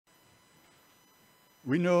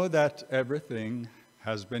We know that everything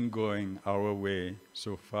has been going our way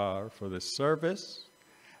so far for this service,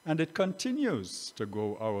 and it continues to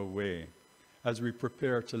go our way as we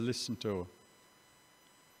prepare to listen to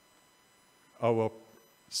our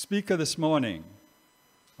speaker this morning,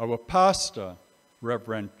 our pastor,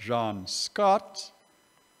 Rev John Scott.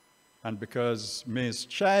 And because May's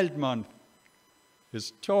Child Month,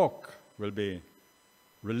 his talk will be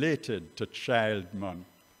related to Child Month.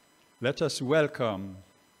 Let us welcome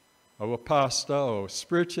our pastor, our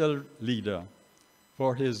spiritual leader,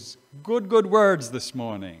 for his good words this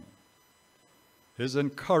morning, his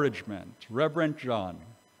encouragement. Reverend John,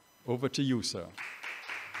 over to you, sir.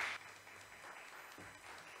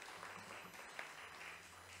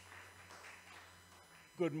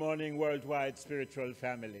 Good morning, worldwide spiritual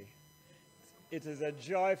family. It is a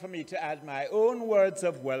joy for me to add my own words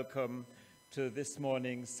of welcome to this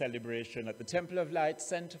morning's celebration at the Temple of Light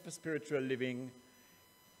Center for Spiritual Living,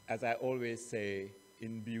 as I always say,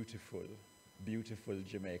 in beautiful, beautiful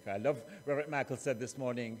Jamaica. I love Robert Michael said this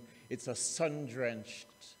morning, it's a sun-drenched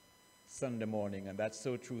Sunday morning, and that's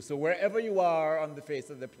so true. So wherever you are on the face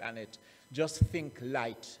of the planet, just think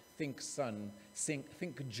light, think sun,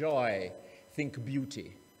 think joy, think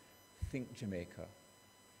beauty, think Jamaica.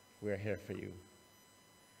 We're here for you.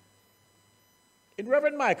 In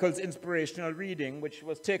Reverend Michael's inspirational reading, which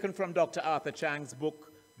was taken from Dr. Arthur Chang's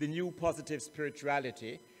book, The New Positive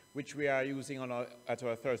Spirituality, which we are using at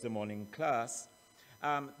our Thursday morning class,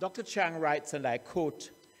 Dr. Chang writes, and I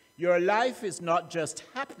quote, "Your life is not just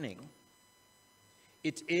happening,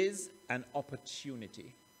 it is an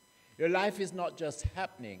opportunity." Your life is not just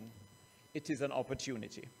happening, it is an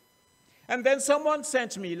opportunity. And then someone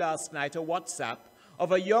sent me last night a WhatsApp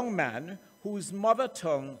of a young man whose mother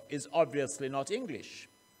tongue is obviously not English.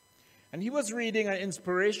 And he was reading an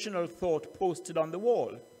inspirational thought posted on the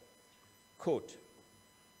wall. Quote,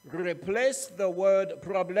 "Replace the word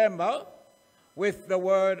problema with the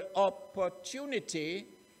word opportunity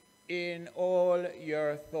in all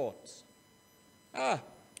your thoughts."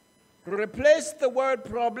 Replace the word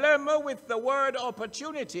problema with the word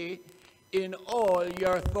opportunity in all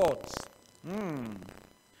your thoughts.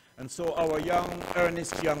 And so our young,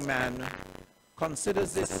 earnest young man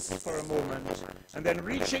considers this for a moment, and then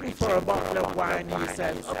reaching for a bottle of wine, he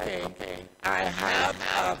says, okay, I have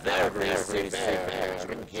a very severe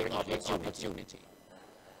drinking opportunity.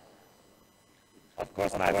 Of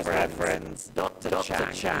course, my friends, Dr.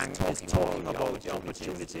 Chang is talking about the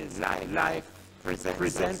opportunities life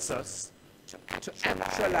presents us to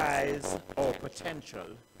actualize our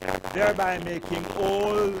potential, thereby making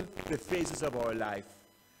all the phases of our life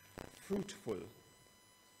fruitful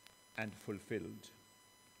and fulfilled.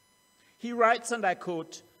 He writes, and I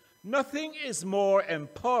quote, "Nothing is more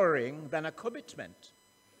empowering than a commitment,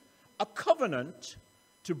 a covenant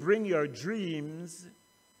to bring your dreams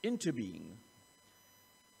into being.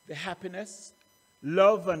 The happiness,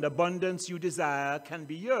 love, and abundance you desire can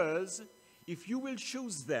be yours if you will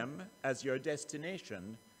choose them as your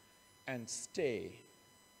destination and stay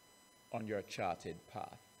on your charted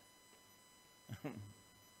path."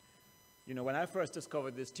 You know, when I first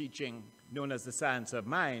discovered this teaching known as the science of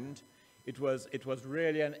mind, it was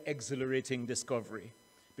really an exhilarating discovery,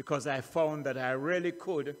 because I found that I really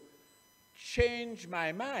could change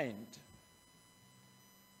my mind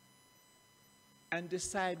and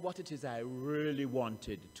decide what it is I really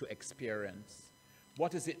wanted to experience.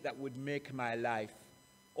 What is it that would make my life,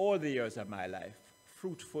 all the years of my life,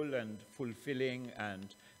 fruitful and fulfilling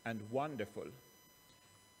and wonderful?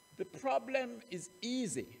 The problem is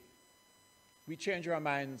easy. We change our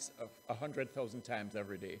minds 100,000 times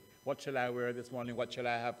every day. What shall I wear this morning? What shall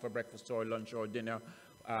I have for breakfast or lunch or dinner?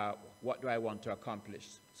 What do I want to accomplish?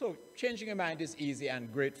 So changing your mind is easy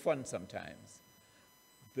and great fun sometimes.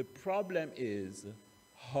 The problem is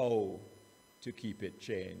how to keep it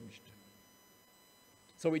changed.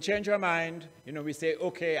 So we change our mind, you know, we say,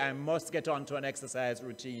 okay, I must get onto an exercise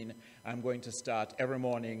routine. I'm going to start every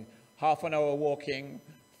morning, half an hour walking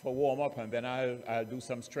for warm-up, and then I'll do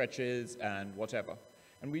some stretches and whatever.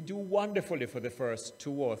 And we do wonderfully for the first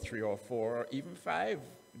 2 or 3 or 4 or even 5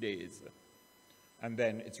 days. And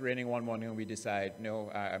then it's raining one morning and we decide, no,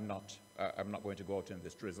 I'm not going to go out in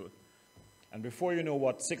this drizzle. And before you know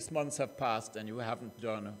what, 6 months have passed and you haven't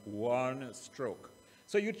done one stroke.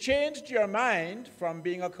 So you changed your mind from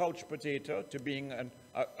being a couch potato to being an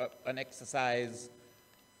exercise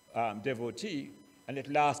devotee, and it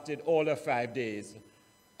lasted all of 5 days.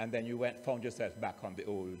 And then you found yourself back on the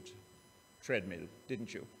old treadmill,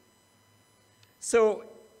 didn't you? So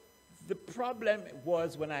the problem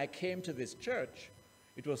was, when I came to this church,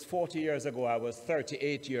 It was 40 years ago, I was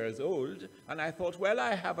 38 years old, and I thought, well,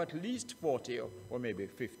 I have at least 40 or maybe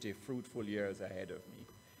 50 fruitful years ahead of me,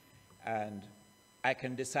 and I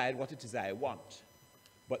can decide what it is I want.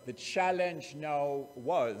 But the challenge now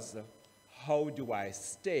was, how do I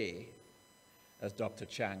stay, as Dr.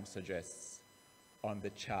 Chang suggests, on the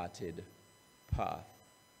charted path?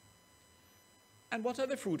 And what are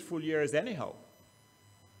the fruitful years anyhow?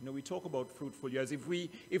 You know, we talk about fruitful years. If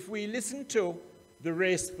we listen to the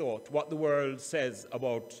race thought, what the world says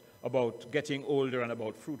about getting older and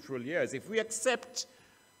about fruitful years, if we accept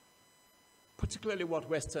particularly what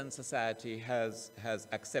Western society has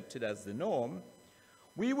accepted as the norm,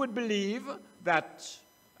 we would believe that,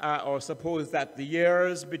 or suppose that the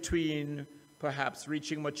years between perhaps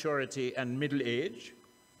reaching maturity and middle age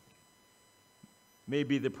may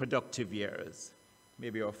be the productive years,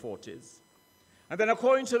 maybe our 40s. And then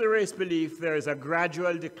according to the race belief, there is a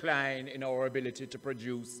gradual decline in our ability to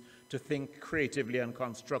produce, to think creatively and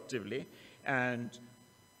constructively, and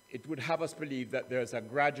it would have us believe that there's a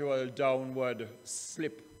gradual downward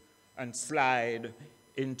slip and slide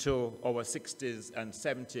into our 60s and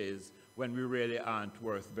 70s when we really aren't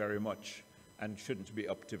worth very much and shouldn't be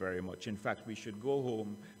up to very much. In fact, we should go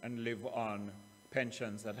home and live on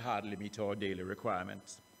pensions that hardly meet our daily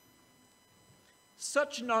requirements.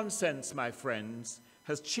 Such nonsense, my friends,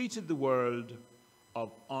 has cheated the world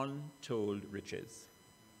of untold riches.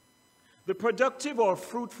 The productive or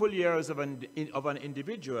fruitful years of an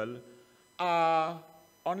individual are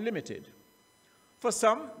unlimited. For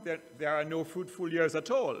some, there are no fruitful years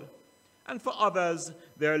at all. And for others,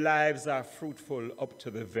 their lives are fruitful up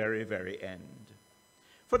to the very, very end.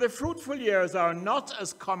 For the fruitful years are not,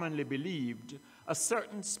 as commonly believed, a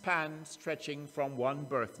certain span stretching from one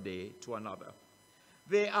birthday to another.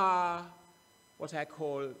 They are what I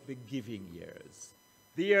call the giving years,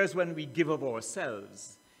 the years when we give of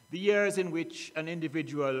ourselves, the years in which an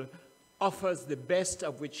individual offers the best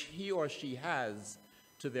of which he or she has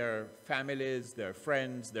to their families, their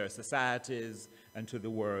friends, their societies, and to the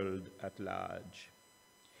world at large.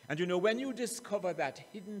 And you know, when you discover that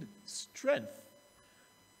hidden strength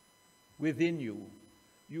within you,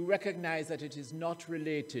 you recognize that it is not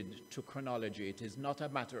related to chronology. It is not a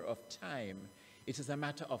matter of time. It is a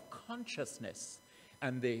matter of consciousness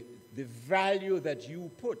and the value that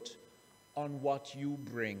you put on what you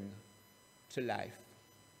bring to life.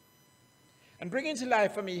 And bringing to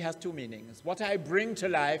life for me has two meanings. What I bring to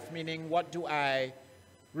life, meaning what do I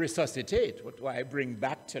resuscitate? What do I bring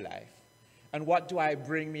back to life? And what do I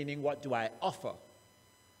bring, meaning what do I offer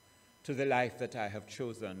to the life that I have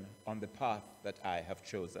chosen, on the path that I have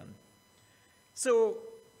chosen? So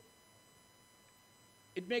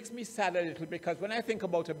it makes me sad a little because when I think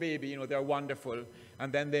about a baby, you know, they're wonderful,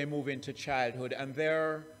 and then they move into childhood, and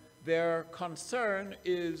their concern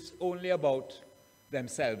is only about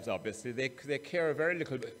themselves, obviously. They care a very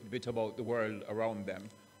little bit about the world around them.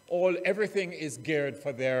 Everything is geared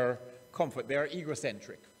for their comfort. They're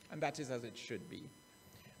egocentric, and that is as it should be.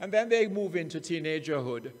 And then they move into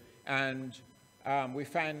teenagerhood, and we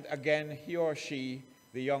find, again, he or she,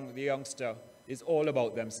 the youngster, is all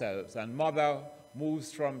about themselves. And mother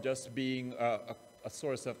moves from just being a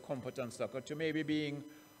source of comfort and succor to maybe being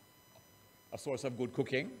a source of good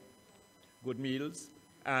cooking, good meals,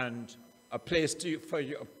 and a place for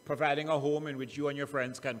you, providing a home in which you and your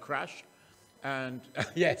friends can crash. And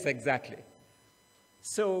yes, exactly.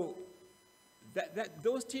 So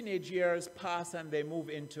those teenage years pass and they move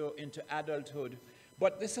into adulthood.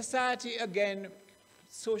 But the society, again,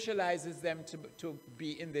 socializes them to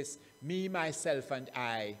be in this me, myself, and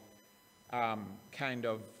I kind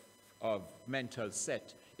of mental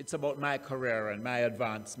set. It's about my career and my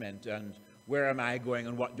advancement and where am I going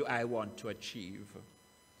and what do I want to achieve.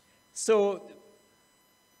 So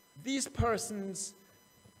these persons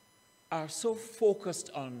are so focused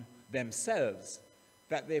on themselves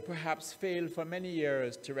that they perhaps fail for many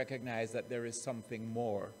years to recognize that there is something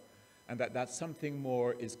more, and that something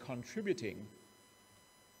more is contributing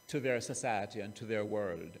to their society and to their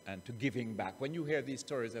world and to giving back. When you hear these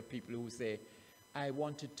stories of people who say, I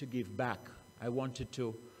wanted to give back, I wanted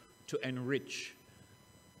to enrich,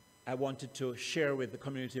 I wanted to share with the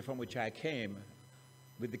community from which I came,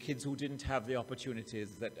 with the kids who didn't have the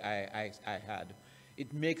opportunities that I had,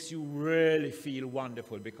 it makes you really feel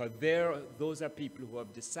wonderful, because those are people who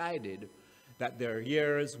have decided that their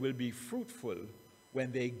years will be fruitful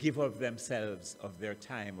when they give of themselves, of their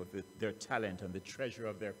time, of their talent, and the treasure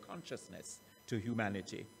of their consciousness to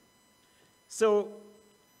humanity. So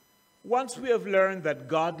once we have learned that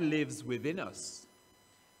God lives within us,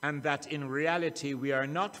 and that in reality we are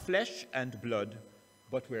not flesh and blood,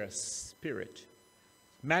 but we're a spirit,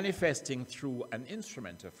 manifesting through an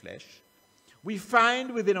instrument of flesh, we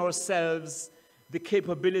find within ourselves the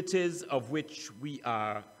capabilities of which we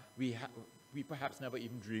perhaps never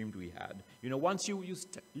even dreamed we had. You know, once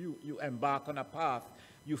you embark on a path,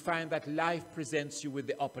 you find that life presents you with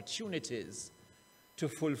the opportunities to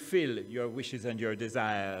fulfill your wishes and your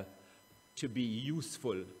desire to be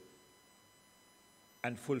useful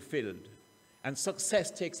and fulfilled. And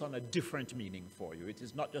success takes on a different meaning for you. It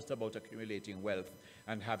is not just about accumulating wealth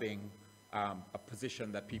and having a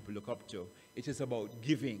position that people look up to. It is about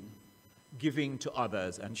giving to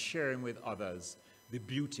others and sharing with others the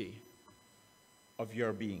beauty of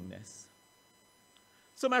your beingness.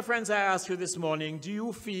 So my friends, I ask you this morning, do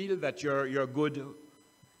you feel that your good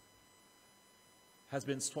has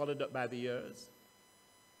been swallowed up by the years?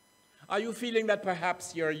 Are you feeling that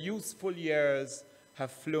perhaps your useful years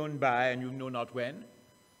have flown by and you know not when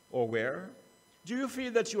or where? Do you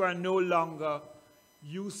feel that you are no longer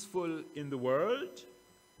useful in the world?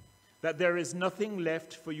 That there is nothing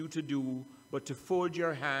left for you to do but to fold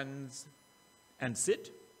your hands and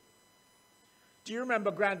sit? Do you remember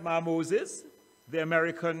Grandma Moses, the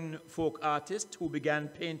American folk artist who began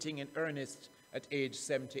painting in earnest at age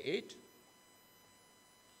 78?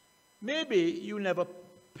 Maybe you never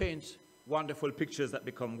paint wonderful pictures that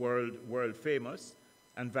become world famous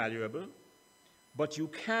and valuable, but you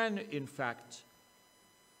can, in fact,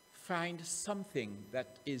 find something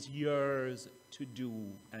that is yours to do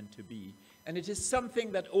and to be. And it is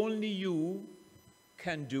something that only you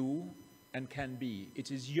can do and can be. It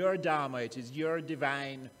is your dharma, it is your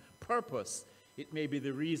divine purpose. It may be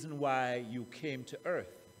the reason why you came to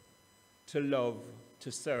earth, to love,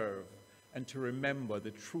 to serve, and to remember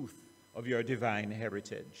the truth of your divine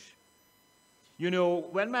heritage. You know,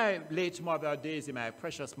 when my late mother, Daisy, my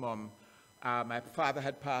precious mom, my father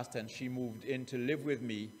had passed and she moved in to live with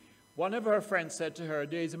me, one of her friends said to her,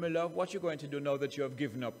 "Daisy, my love, what are you going to do now that you have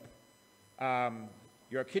given up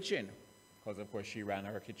your kitchen?" Because, of course, she ran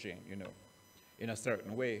her kitchen, you know, in a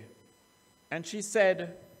certain way. And she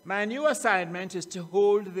said, "My new assignment is to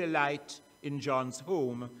hold the light in John's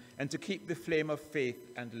home and to keep the flame of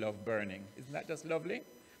faith and love burning." Isn't that just lovely?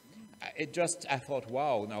 I thought,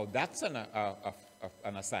 wow, now that's an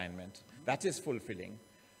assignment. That is fulfilling.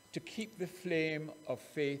 To keep the flame of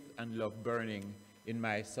faith and love burning in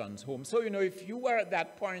my son's home. So, you know, if you are at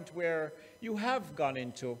that point where you have gone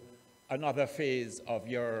into another phase of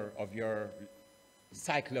your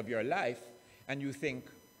cycle of your life, and you think,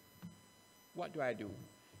 what do I do?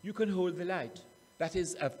 You can hold the light. That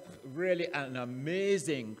is really an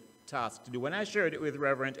amazing task to do. When I shared it with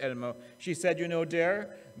Reverend Elmer, she said, "You know,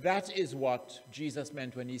 dear, that is what Jesus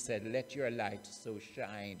meant when he said, 'Let your light so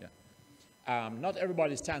shine.'" Not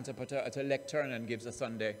everybody stands up at a lectern and gives a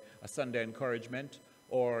Sunday encouragement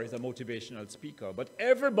or is a motivational speaker, but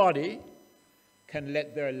everybody can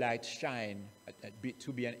let their light shine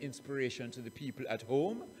to be an inspiration to the people at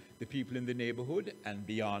home, the people in the neighborhood, and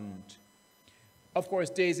beyond. Of course,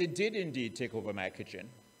 Daisy did indeed take over my kitchen.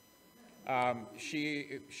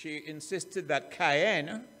 She insisted that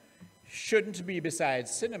cayenne shouldn't be beside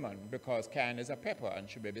cinnamon because cayenne is a pepper and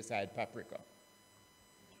should be beside paprika.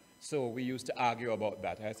 So we used to argue about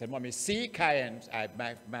that. I said, "Mommy, see, cayenne,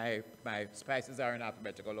 my spices are in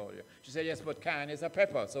alphabetical order." She said, "Yes, but cayenne is a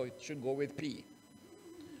pepper, so it should go with P."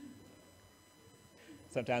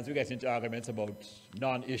 Sometimes we get into arguments about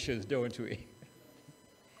non-issues, don't we?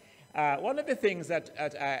 One of the things that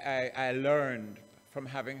I learned from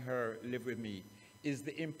having her live with me is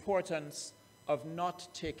the importance of not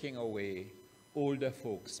taking away older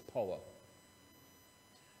folks' power.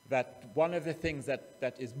 That one of the things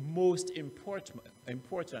that is most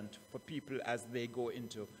important for people as they go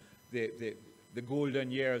into the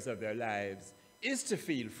golden years of their lives is to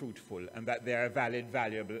feel fruitful and that they are valid,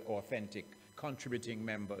 valuable, authentic, contributing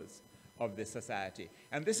members of this society.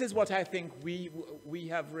 And this is what I think we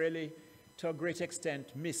have really, to a great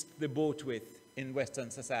extent, missed the boat with in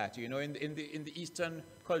Western society. You know, in the Eastern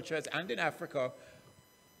cultures and in Africa,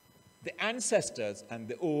 the ancestors and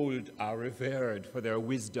the old are revered for their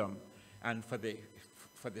wisdom and for the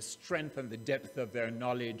strength and the depth of their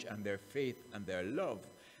knowledge and their faith and their love.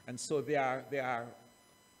 And so they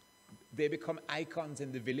become icons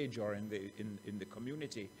in the village or in the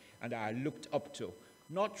community and are looked up to,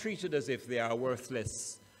 not treated as if they are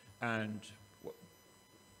worthless and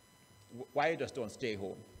why you just don't stay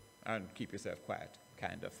home and keep yourself quiet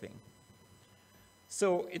kind of thing.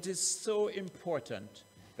 So it is so important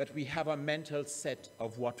that we have a mental set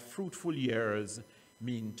of what fruitful years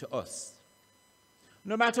mean to us.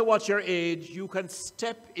 No matter what your age, you can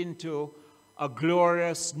step into a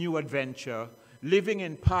glorious new adventure living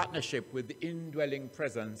in partnership with the indwelling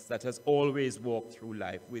presence that has always walked through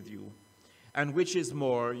life with you. And which is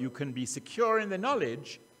more, you can be secure in the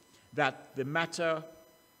knowledge that the matter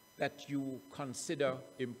that you consider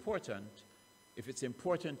important, if it's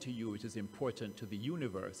important to you, it is important to the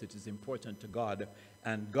universe, it is important to God,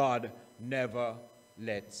 and God never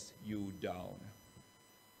lets you down.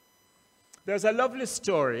 There's a lovely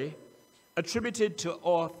story attributed to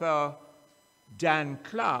author Dan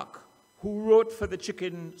Clark, who wrote for the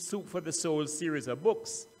Chicken Soup for the Soul series of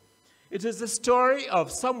books. It is the story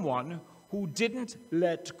of someone who didn't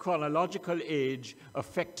let chronological age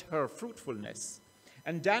affect her fruitfulness.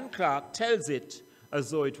 And Dan Clark tells it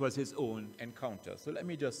as though it was his own encounter. So let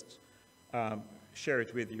me just share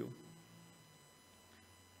it with you.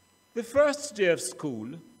 The first day of school,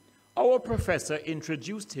 our professor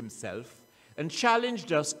introduced himself and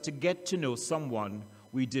challenged us to get to know someone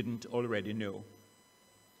we didn't already know.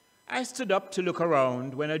 I stood up to look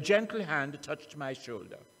around when a gentle hand touched my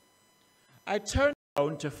shoulder. I turned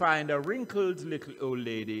around to find a wrinkled little old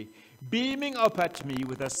lady beaming up at me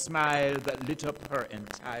with a smile that lit up her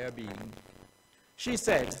entire being. She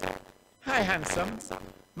said, "Hi, handsome.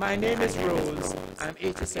 My name is Rose. I'm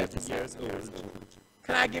 87 years old.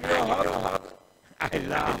 Can I give you a hug?" I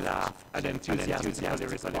laughed and enthusiastically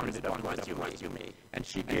responded, "On what you may." And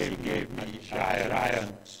she gave me a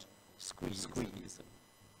giant squeeze.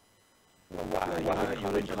 Well, why are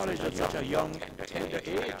you in college at such a young and tender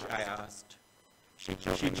age? I asked. She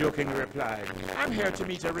jokingly replied, "I'm here to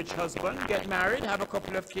meet a rich husband, get married, have a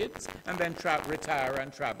couple of kids, and then retire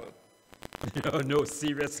and travel." No,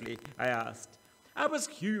 seriously, I asked. I was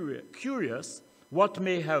curious what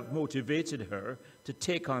may have motivated her to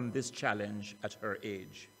take on this challenge at her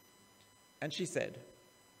age. And she said,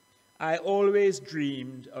 "I always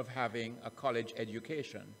dreamed of having a college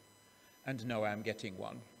education, and now I'm getting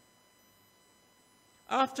one."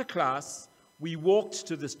 After class, we walked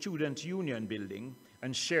to the Student Union building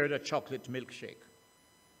and shared a chocolate milkshake.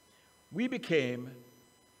 We became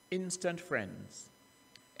instant friends.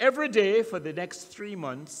 Every day for the next 3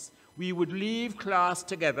 months, we would leave class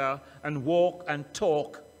together and walk and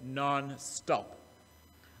talk non-stop.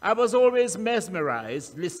 I was always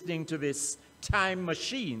mesmerized listening to this time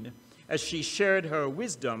machine as she shared her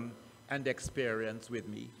wisdom and experience with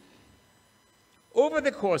me. Over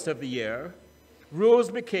the course of the year,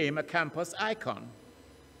 Rose became a campus icon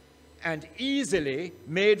and easily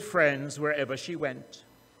made friends wherever she went.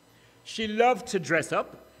 She loved to dress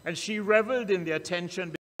up, and she reveled in the attention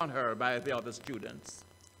bestowed on her by the other students.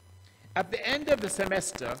 At the end of the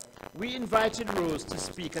semester, we invited Rose to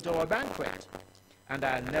speak at our banquet, and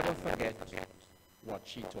I'll never forget what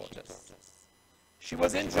she taught us. She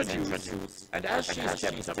was introduced, and as she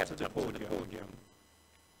stepped up to the podium,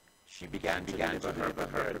 she began to deliver her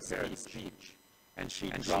prepared speech, and she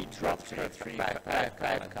dropped her three five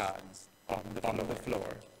cards on the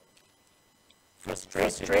floor.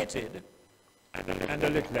 Frustrated and a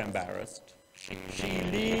little embarrassed, she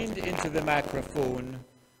leaned into the microphone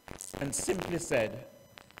and simply said,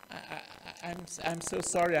 I'm so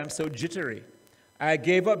sorry, I'm so jittery. I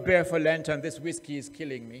gave up beer for Lent and this whiskey is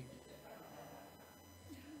killing me.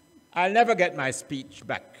 I'll never get my speech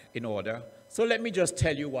back in order, so let me just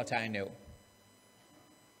tell you what I know.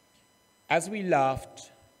 As we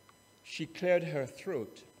laughed, she cleared her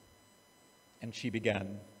throat and she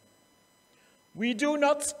began. We do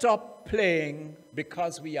not stop playing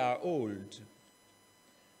because we are old.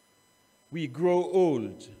 We grow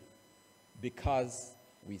old because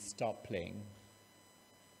we stop playing.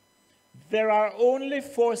 There are only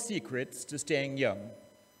 4 secrets to staying young,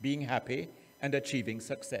 being happy, and achieving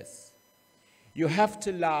success. You have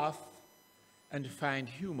to laugh and find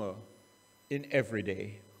humor in every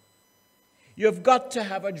day. You've got to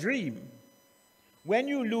have a dream. When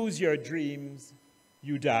you lose your dreams,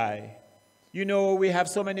 you die. You know, we have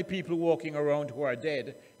so many people walking around who are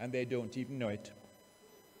dead, and they don't even know it.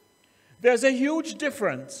 There's a huge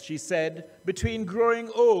difference, she said, between growing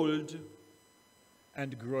old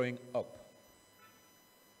and growing up.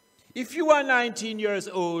 If you are 19 years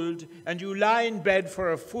old and you lie in bed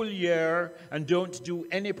for a full year and don't do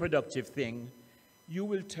any productive thing, you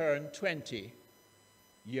will turn 20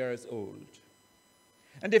 years old.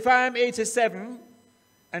 And if I am 87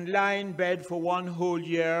 and lie in bed for 1 whole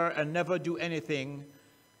year and never do anything,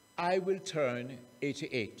 I will turn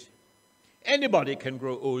 88. Anybody can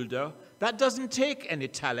grow older. That doesn't take any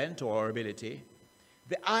talent or ability.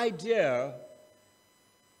 The idea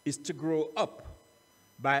is to grow up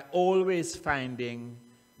by always finding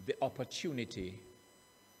the opportunity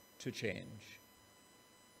to change.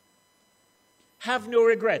 Have no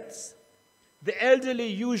regrets. The elderly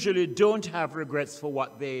usually don't have regrets for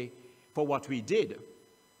what we did,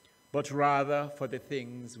 but rather for the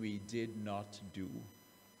things we did not do.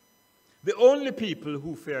 The only people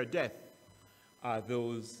who fear death are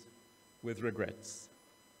those with regrets.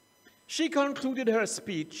 She concluded her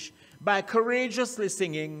speech by courageously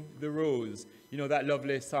singing The Rose. You know, that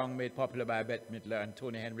lovely song made popular by Bette Midler, and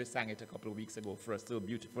Tony Henry sang it a couple of weeks ago for us so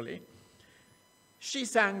beautifully. She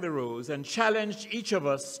sang The Rose and challenged each of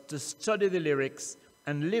us to study the lyrics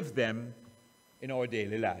and live them in our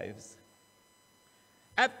daily lives.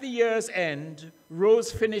 At the year's end,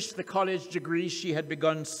 Rose finished the college degree she had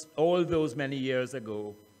begun all those many years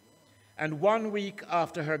ago. And 1 week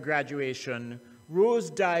after her graduation, Rose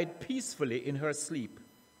died peacefully in her sleep.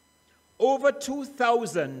 Over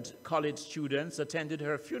 2,000 college students attended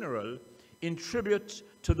her funeral in tribute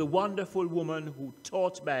to the wonderful woman who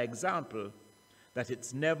taught by example that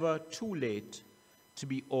it's never too late to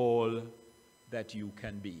be all that you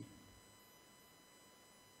can be.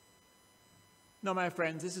 Now, my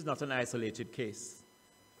friends, this is not an isolated case.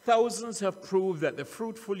 Thousands have proved that the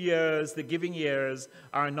fruitful years, the giving years,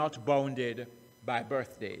 are not bounded by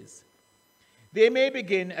birthdays. They may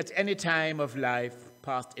begin at any time of life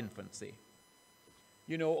past infancy.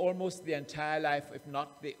 You know, almost the entire life, if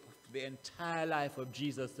not the entire life of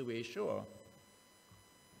Jesus the way sure,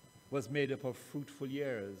 was made up of fruitful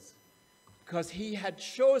years, because he had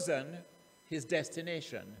chosen his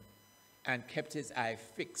destination and kept his eye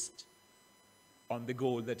fixed on the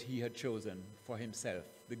goal that he had chosen for himself,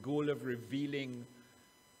 the goal of revealing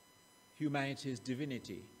humanity's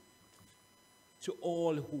divinity to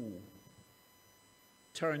all who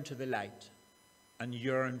turn to the light and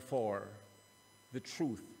yearn for the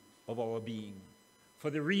truth of our being, for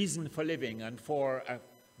the reason for living, and for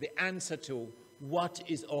the answer to what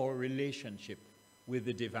is our relationship with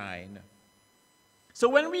the divine. So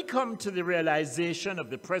when we come to the realization of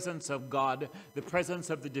the presence of God, the presence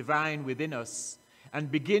of the divine within us, and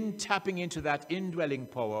begin tapping into that indwelling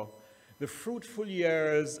power, the fruitful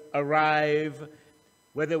years arrive,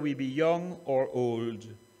 whether we be young or old,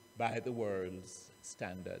 by the world's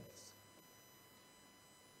standards.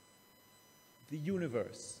 The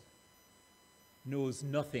universe knows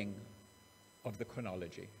nothing of the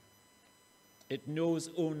chronology. It knows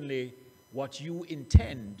only what you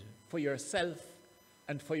intend for yourself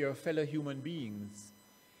and for your fellow human beings.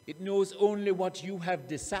 It knows only what you have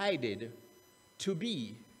decided to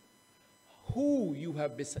be, who you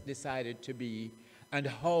have decided to be, and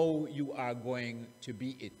how you are going to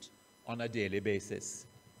be it on a daily basis.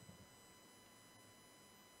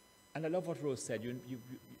 And I love what Rose said,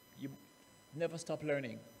 you never stop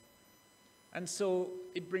learning. And so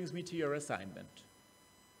it brings me to your assignment.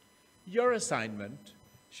 Your assignment,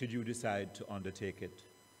 should you decide to undertake it,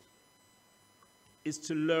 is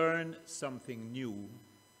to learn something new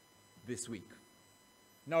this week.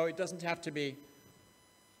 Now, it doesn't have to be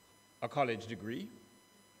a college degree.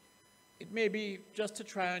 It may be just to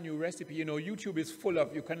try a new recipe. You know, YouTube is full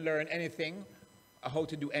of, you can learn anything, how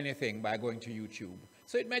to do anything by going to YouTube.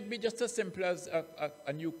 So it might be just as simple as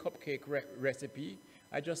a new cupcake recipe.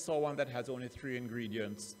 I just saw one that has only 3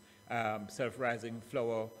 ingredients, self-rising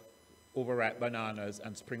flour, overripe bananas,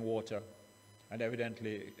 and spring water. And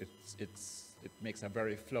evidently, it makes a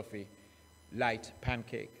very fluffy, light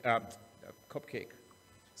cupcake.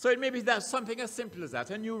 So it may be that something as simple as that,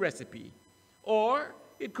 a new recipe. Or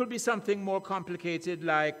it could be something more complicated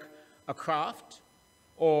like a craft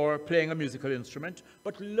or playing a musical instrument,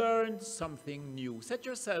 but learn something new. Set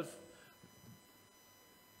yourself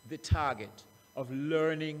the target of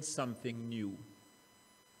learning something new.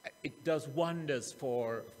 It does wonders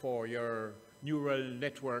for your neural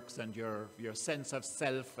networks and your sense of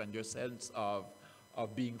self and your sense of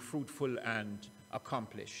being fruitful and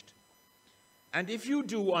accomplished. And if you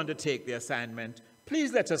do undertake the assignment,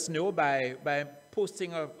 please let us know by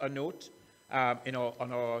posting a note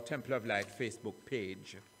on our Temple of Light Facebook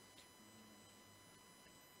page.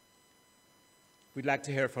 We'd like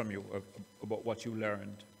to hear from you about what you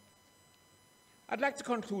learned. I'd like to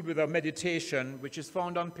conclude with a meditation which is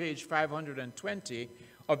found on page 520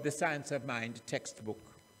 of the Science of Mind textbook.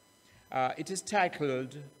 It is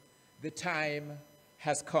titled, "The Time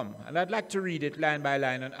Has Come." And I'd like to read it line by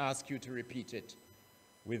line and ask you to repeat it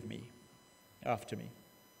with me, after me.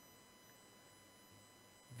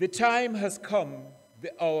 The time has come,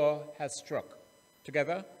 the hour has struck.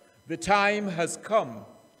 Together, the time has come,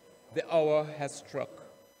 the hour has struck.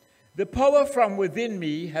 The power from within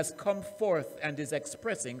me has come forth and is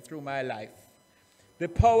expressing through my life. The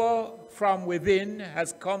power from within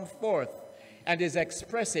has come forth and is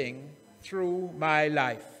expressing through my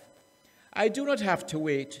life. I do not have to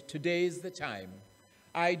wait. Today is the time.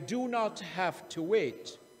 I do not have to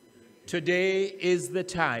wait. Today is the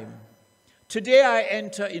time. Today I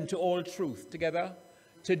enter into all truth. Together.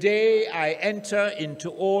 Today I enter into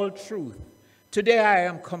all truth. Today I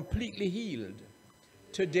am completely healed.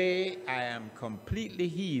 Today I am completely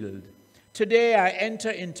healed. Today I enter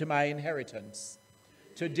into my inheritance.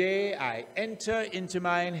 Today I enter into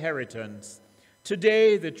my inheritance.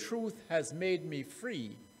 Today the truth has made me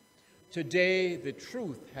free. Today the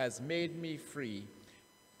truth has made me free.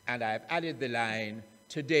 And I've added the line,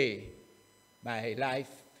 today my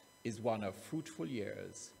life is one of fruitful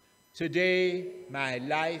years. Today my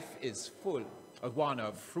life is full of one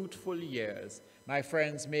of fruitful years. My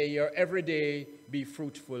friends, may your every day be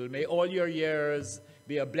fruitful. May all your years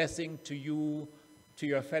be a blessing to you, to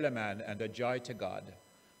your fellow man, and a joy to God.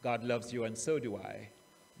 God loves you, and so do I.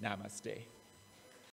 Namaste.